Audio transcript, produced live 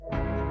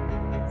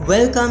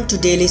Welcome to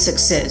Daily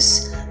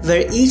Success,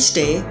 where each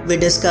day we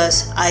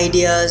discuss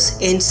ideas,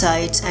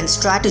 insights, and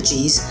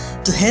strategies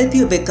to help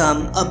you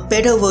become a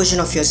better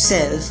version of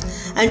yourself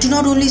and to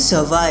not only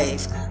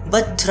survive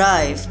but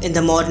thrive in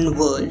the modern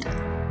world.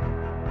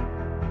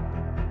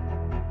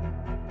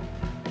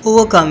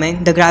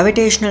 Overcoming the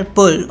gravitational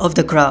pull of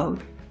the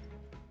crowd.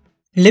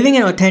 Living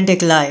an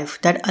authentic life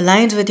that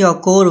aligns with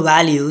your core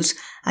values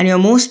and your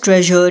most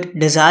treasured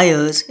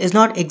desires is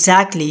not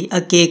exactly a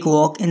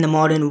cakewalk in the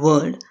modern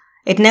world.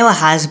 It never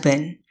has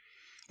been.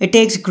 It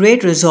takes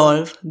great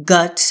resolve,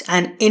 guts,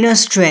 and inner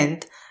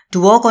strength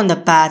to walk on the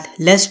path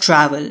less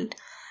traveled.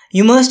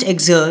 You must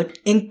exert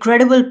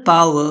incredible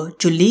power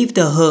to leave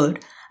the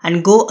herd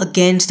and go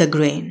against the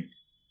grain.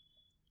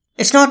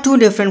 It's not too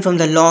different from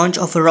the launch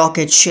of a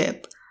rocket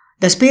ship.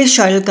 The space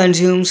shuttle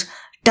consumes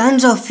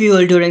tons of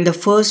fuel during the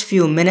first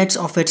few minutes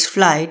of its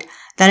flight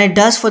than it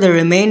does for the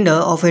remainder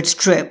of its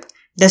trip.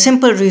 The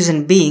simple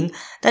reason being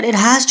that it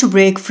has to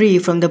break free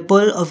from the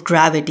pull of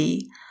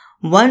gravity.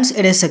 Once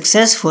it is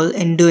successful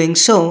in doing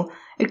so,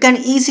 it can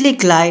easily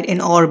glide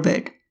in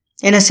orbit.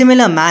 In a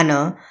similar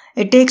manner,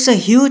 it takes a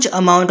huge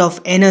amount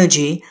of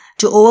energy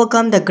to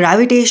overcome the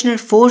gravitational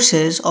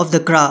forces of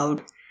the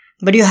crowd.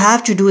 But you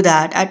have to do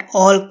that at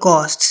all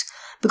costs,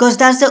 because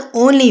that's the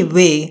only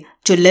way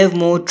to live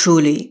more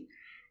truly.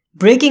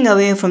 Breaking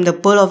away from the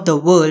pull of the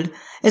world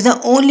is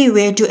the only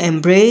way to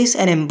embrace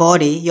and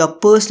embody your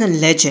personal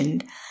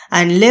legend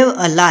and live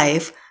a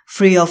life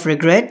free of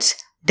regrets,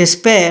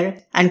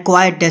 despair, and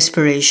quiet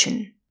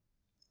desperation.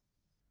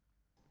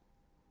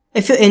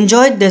 If you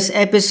enjoyed this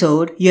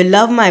episode, you'll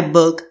love my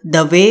book,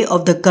 The Way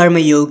of the Karma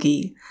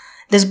Yogi.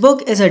 This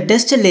book is a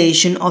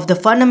distillation of the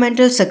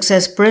fundamental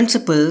success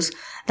principles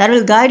that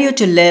will guide you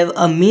to live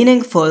a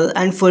meaningful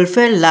and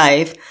fulfilled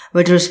life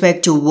with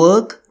respect to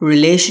work,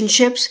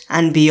 relationships,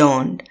 and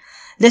beyond.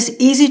 This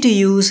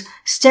easy-to-use,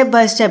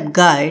 step-by-step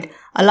guide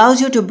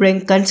allows you to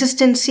bring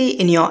consistency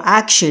in your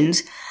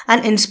actions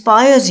and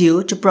inspires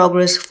you to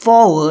progress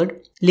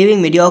forward,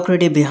 leaving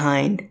mediocrity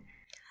behind.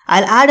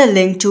 I'll add a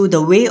link to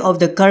The Way of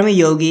the Karma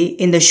Yogi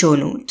in the show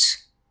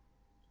notes.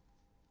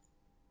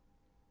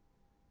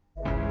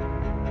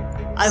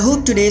 I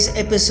hope today's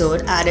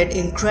episode added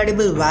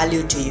incredible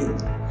value to you.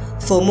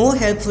 For more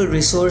helpful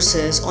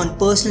resources on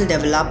personal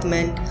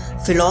development,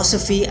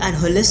 philosophy, and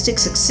holistic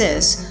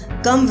success,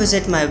 come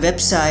visit my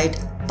website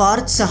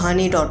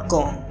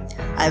parthsahani.com.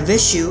 I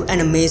wish you an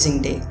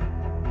amazing day.